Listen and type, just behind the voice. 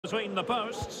Between the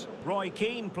posts, Roy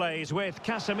Keane plays with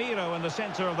Casemiro in the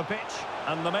centre of the pitch.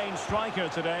 And the main striker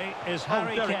today is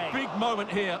Harry Kane. Big moment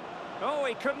here. Oh,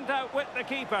 he couldn't outwit the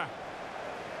keeper.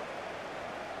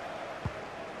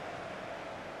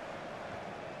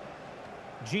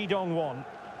 Ji Dong-won.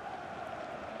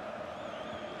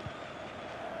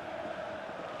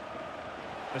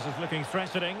 This is looking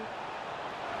threatening.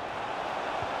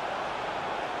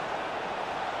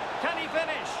 Can he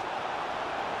finish?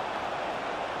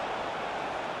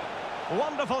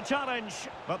 Wonderful challenge,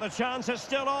 but the chance is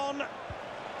still on.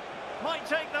 Might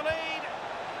take the lead.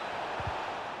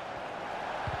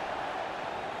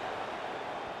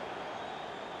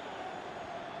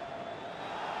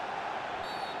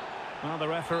 Well, the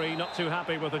referee not too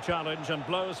happy with the challenge and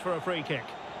blows for a free kick.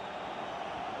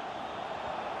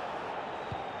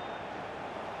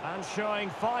 And showing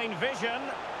fine vision.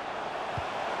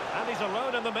 And he's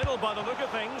alone in the middle by the look of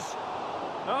things.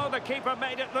 Oh, the keeper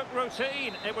made it look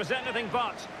routine. It was anything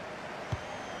but.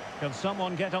 Can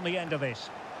someone get on the end of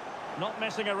this? Not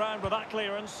messing around with that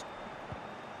clearance.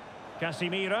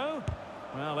 Casemiro.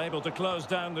 Well, able to close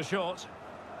down the shot.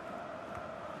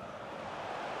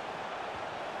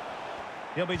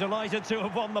 He'll be delighted to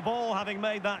have won the ball, having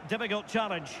made that difficult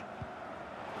challenge.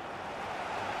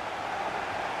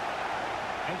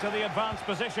 Into the advanced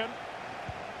position.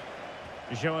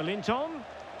 Joelinton.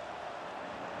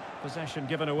 Possession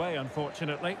given away,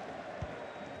 unfortunately.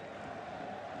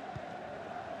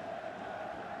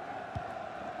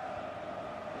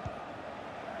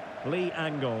 Lee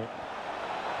Angle.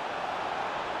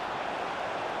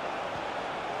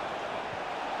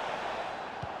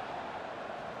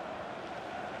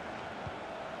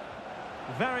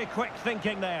 Very quick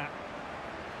thinking there.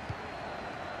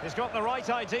 He's got the right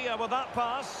idea with that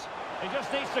pass. He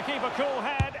just needs to keep a cool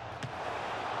head.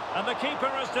 And the keeper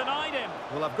has denied him.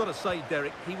 Well, I've got to say,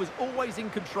 Derek, he was always in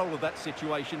control of that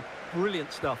situation.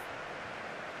 Brilliant stuff.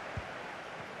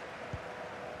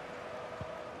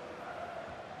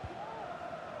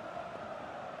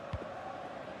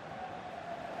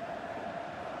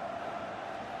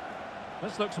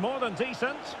 This looks more than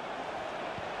decent.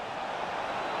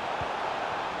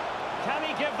 Can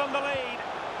he give them the lead?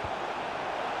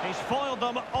 He's foiled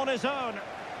them on his own.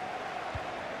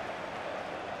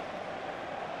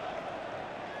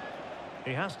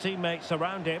 He has teammates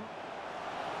around him.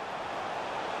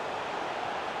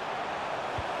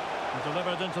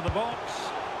 Delivered into the box.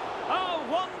 Oh,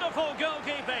 wonderful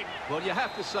goalkeeping! Well, you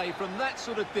have to say, from that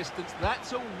sort of distance,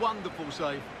 that's a wonderful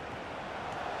save.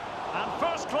 And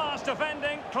first-class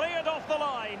defending, cleared off the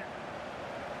line.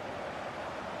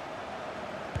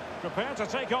 Prepared to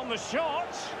take on the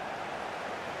shot.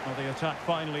 Well, the attack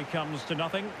finally comes to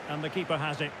nothing, and the keeper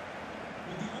has it.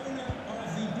 With the owner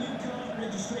of the blue card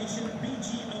registration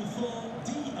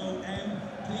BG04DOM,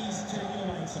 please turn your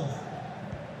lights off.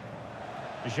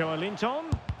 Joelinton,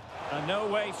 and no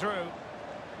way through.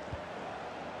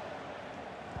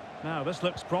 Now, this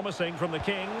looks promising from the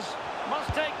Kings.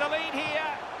 Must take the lead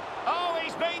here. Oh,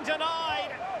 he's been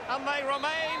denied, and they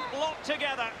remain locked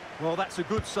together. Well, that's a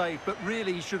good save, but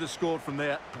really he should have scored from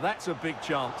there. That's a big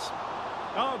chance.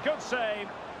 Oh, good save.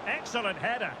 Excellent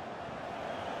header.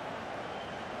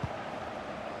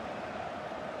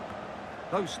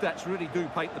 Those stats really do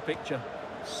paint the picture.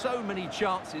 So many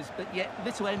chances, but yet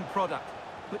little end product.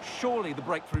 But surely the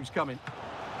breakthrough's coming.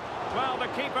 Well, the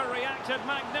keeper reacted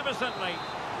magnificently.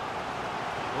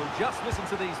 Well, just listen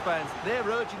to these fans. They're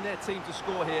urging their team to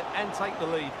score here and take the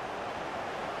lead.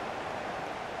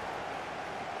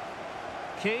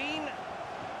 Keane.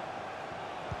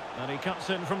 And he cuts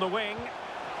in from the wing.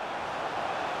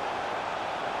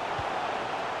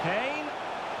 Kane.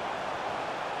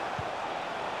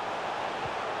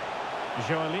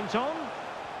 Joelinton.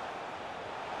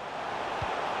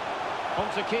 On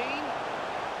to Keane.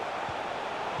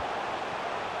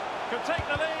 Could take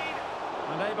the lead.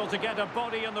 And able to get a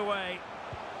body in the way.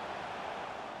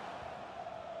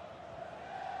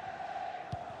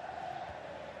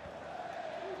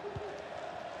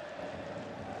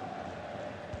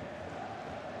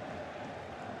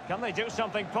 Can they do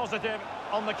something positive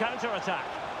on the counter-attack?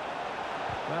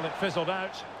 Well, it fizzled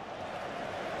out.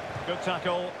 Good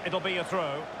tackle. It'll be a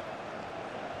throw.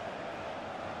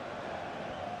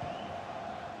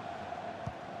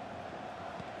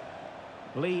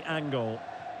 Lee Angle.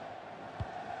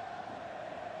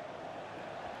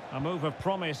 A move of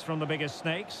promise from the biggest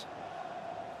snakes.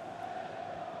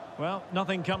 Well,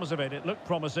 nothing comes of it. It looked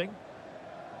promising.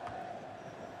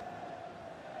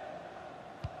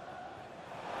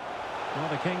 Well,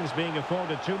 the Kings being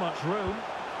afforded too much room.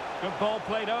 Good ball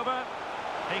played over.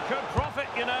 He could profit,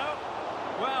 you know.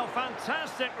 Well,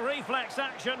 fantastic reflex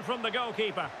action from the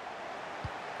goalkeeper.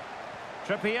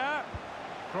 Trippier.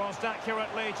 Crossed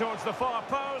accurately towards the far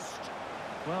post.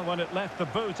 Well, when it left the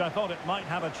boot, I thought it might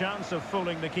have a chance of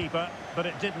fooling the keeper, but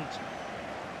it didn't.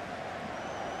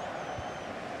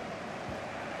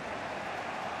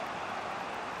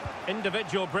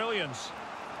 Individual brilliance.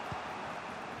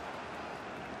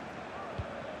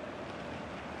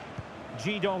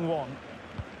 Ji Dong-won.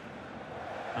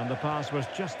 And the pass was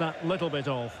just that little bit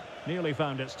off. Nearly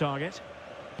found its target.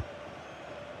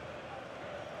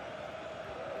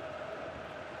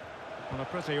 Well, a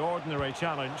pretty ordinary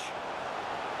challenge.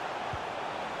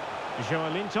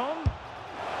 Joelinton.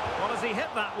 Well, as he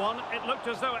hit that one, it looked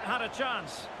as though it had a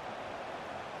chance.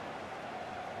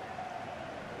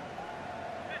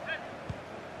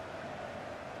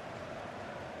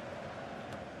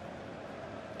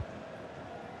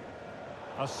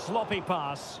 A sloppy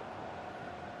pass.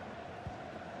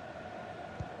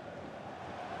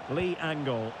 Lee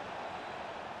Angle.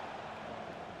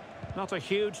 Not a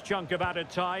huge chunk of added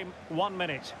time. 1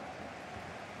 minute.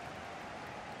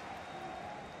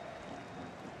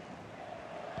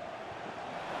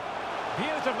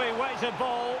 Beautifully weighted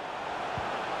ball.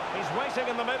 He's waiting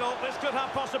in the middle. This could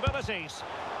have possibilities.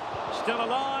 Still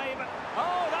alive.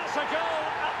 Oh, that's a goal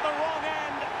at the wrong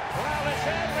end. Well, it's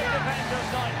every defender's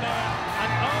nightmare.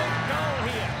 An own goal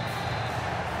here.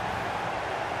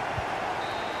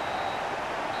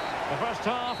 The first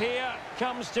half here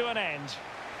comes to an end.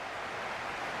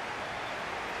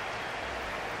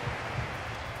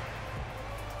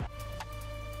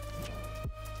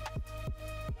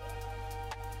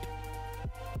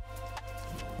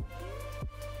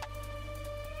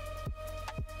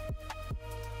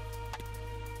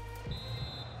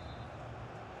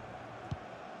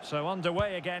 So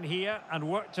underway again here, and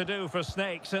work to do for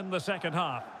Snakes in the second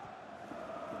half.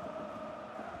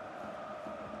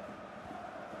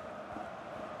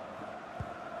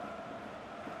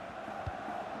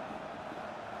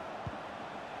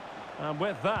 And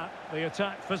with that, the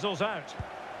attack fizzles out.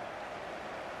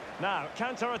 Now,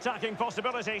 counter-attacking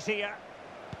possibilities here.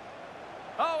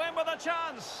 Oh, in with a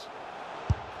chance!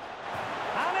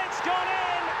 And it's gone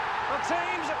in! The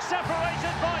team's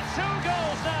separated by 2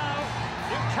 goals now.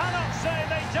 You cannot say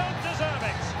they don't deserve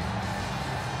it.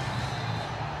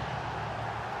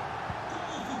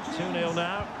 2-0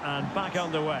 now, and back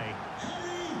underway.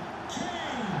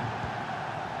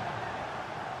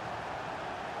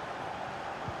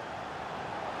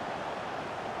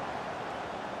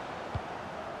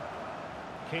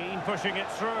 Keane pushing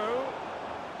it through.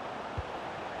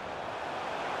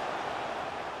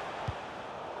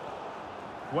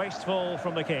 Wasteful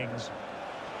from the Kings.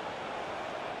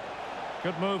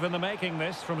 Good move in the making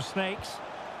this from Snakes.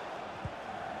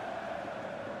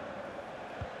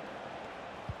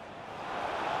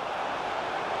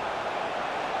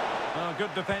 Oh,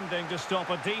 good defending to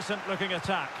stop a decent looking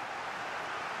attack.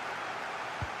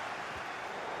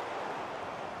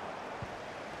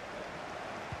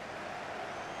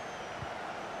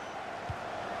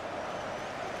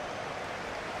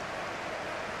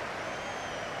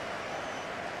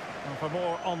 For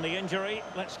more on the injury,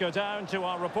 let's go down to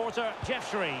our reporter,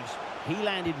 Jeff Shreves. He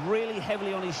landed really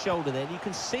heavily on his shoulder there. You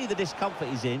can see the discomfort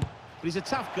he's in, but he's a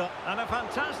tough guy. And a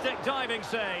fantastic diving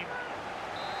save.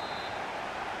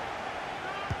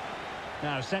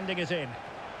 Now sending it in.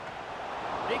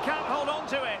 He can't hold on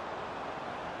to it.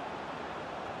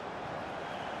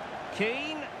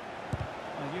 Keane.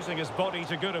 Using his body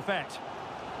to good effect.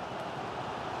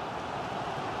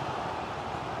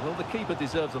 Well, the keeper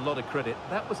deserves a lot of credit.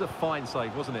 That was a fine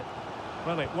save, wasn't it?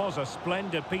 Well, it was a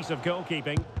splendid piece of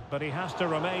goalkeeping, but he has to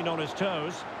remain on his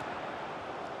toes.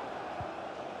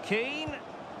 Keane.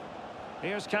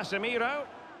 Here's Casemiro.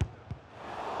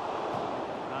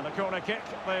 And a corner kick,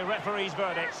 the referee's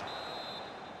verdict.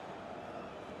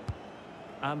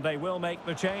 And they will make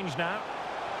the change now.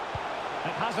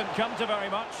 It hasn't come to very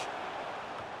much.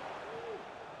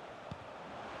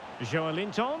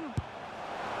 Joelinton.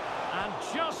 And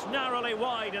just narrowly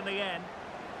wide in the end.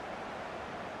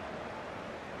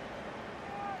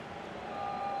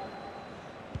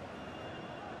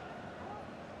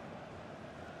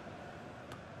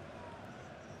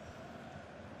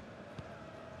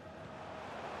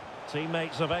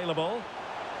 Teammates available.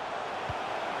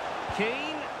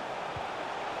 Keane.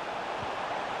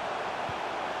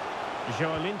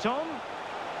 Joelinton.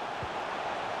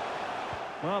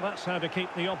 Well, that's how to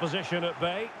keep the opposition at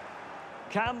bay.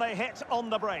 Can they hit on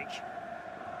the break?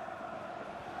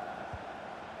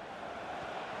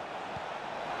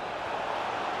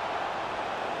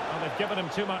 Well, they've given him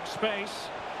too much space.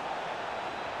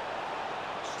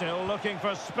 Still looking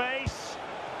for space.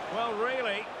 Well,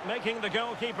 really, making the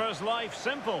goalkeeper's life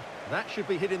simple. That should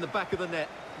be hit in the back of the net.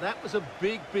 That was a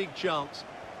big, big chance.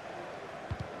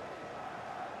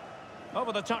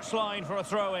 Over the touchline for a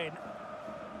throw-in.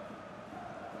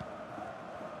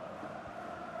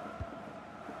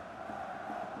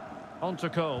 On to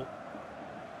Cole.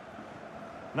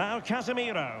 Now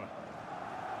Casemiro.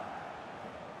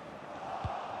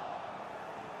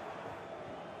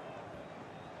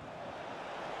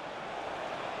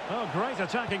 Oh, great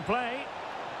attacking play.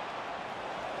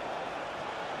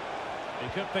 He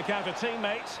could pick out a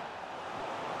teammate.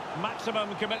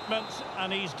 Maximum commitment,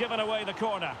 and he's given away the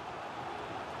corner.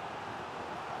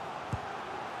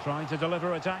 Trying to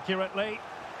deliver it accurately.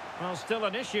 Well, still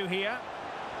an issue here.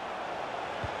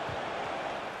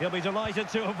 He'll be delighted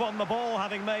to have won the ball,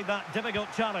 having made that difficult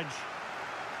challenge.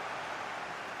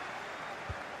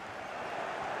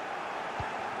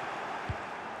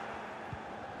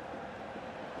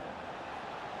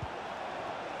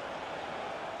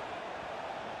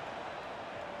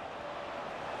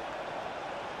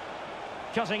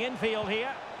 Cutting infield here.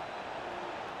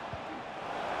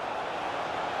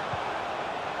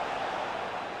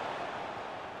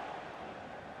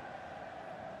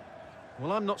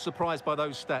 Well, I'm not surprised by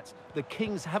those stats. The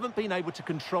Kings haven't been able to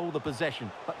control the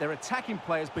possession, but their attacking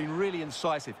play has been really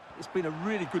incisive. It's been a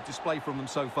really good display from them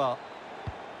so far.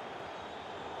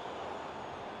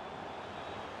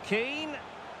 Keane.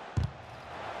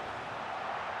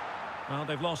 Well,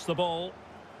 they've lost the ball.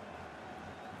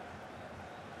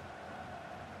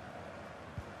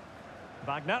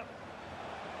 Wagner.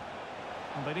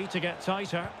 And they need to get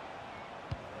tighter.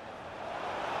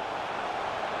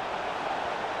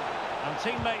 And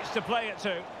teammates to play it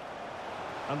to.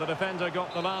 And the defender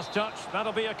got the last touch.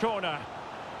 That'll be a corner.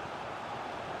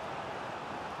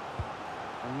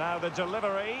 And now the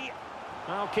delivery.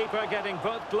 Now keeper getting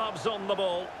both gloves on the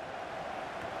ball.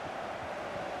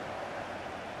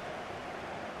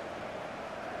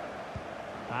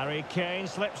 Harry Kane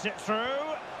slips it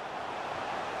through.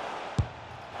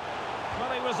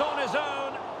 Well, he was on his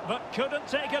own, but couldn't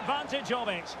take advantage of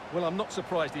it. Well, I'm not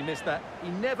surprised he missed that. He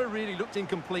never really looked in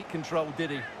complete control,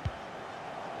 did he?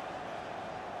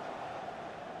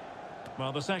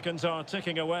 Well, the seconds are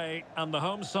ticking away, and the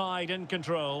home side in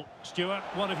control. Stuart,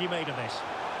 what have you made of this?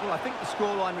 Well, I think the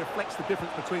scoreline reflects the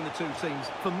difference between the two teams.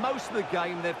 For most of the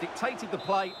game, they've dictated the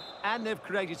play, and they've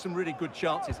created some really good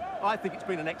chances. I think it's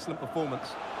been an excellent performance.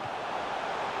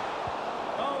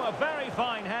 Oh, a very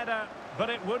fine header, but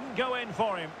it wouldn't go in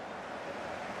for him.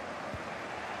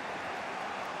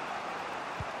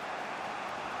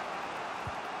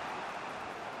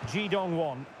 Ji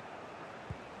Dong-won.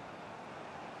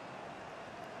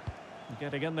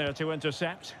 Getting in there to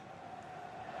intercept.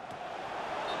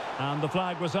 And the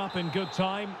flag was up in good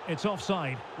time. It's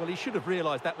offside. Well, he should have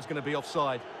realised that was going to be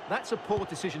offside. That's a poor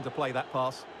decision to play that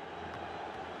pass.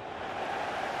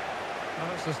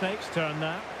 Well, it's the Snakes' turn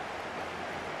now.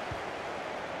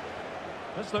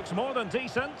 This looks more than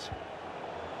decent.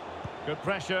 Good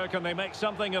pressure. Can they make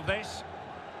something of this?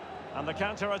 And the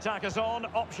counter-attack is on.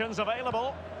 Options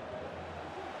available.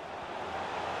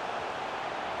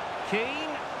 Keane.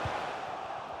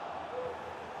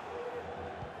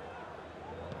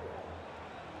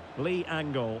 Lee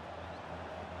Angle.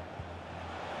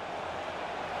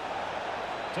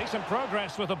 Decent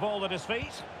progress with the ball at his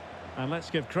feet. And let's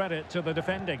give credit to the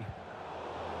defending.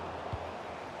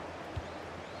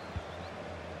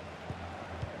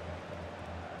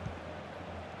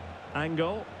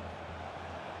 Angle.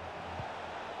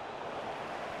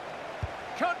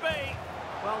 Could be.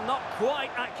 Well, not quite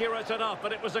accurate enough,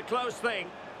 but it was a close thing.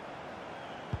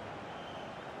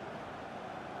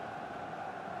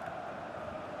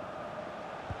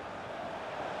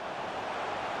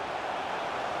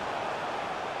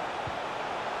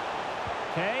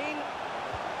 Kane.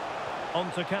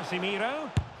 On to Casemiro.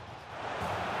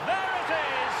 There it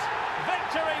is!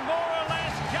 Victory more or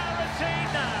less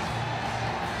guaranteed now.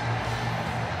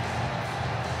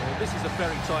 Well, this is a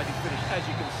very tidy finish, as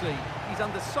you can see. He's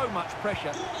under so much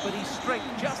pressure, but his strength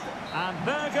just... And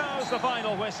there goes the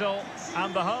final whistle.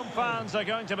 And the home fans are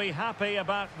going to be happy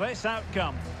about this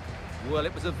outcome. Well,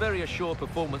 it was a very assured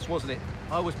performance, wasn't it?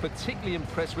 I was particularly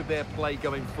impressed with their play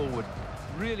going forward.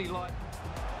 Really like...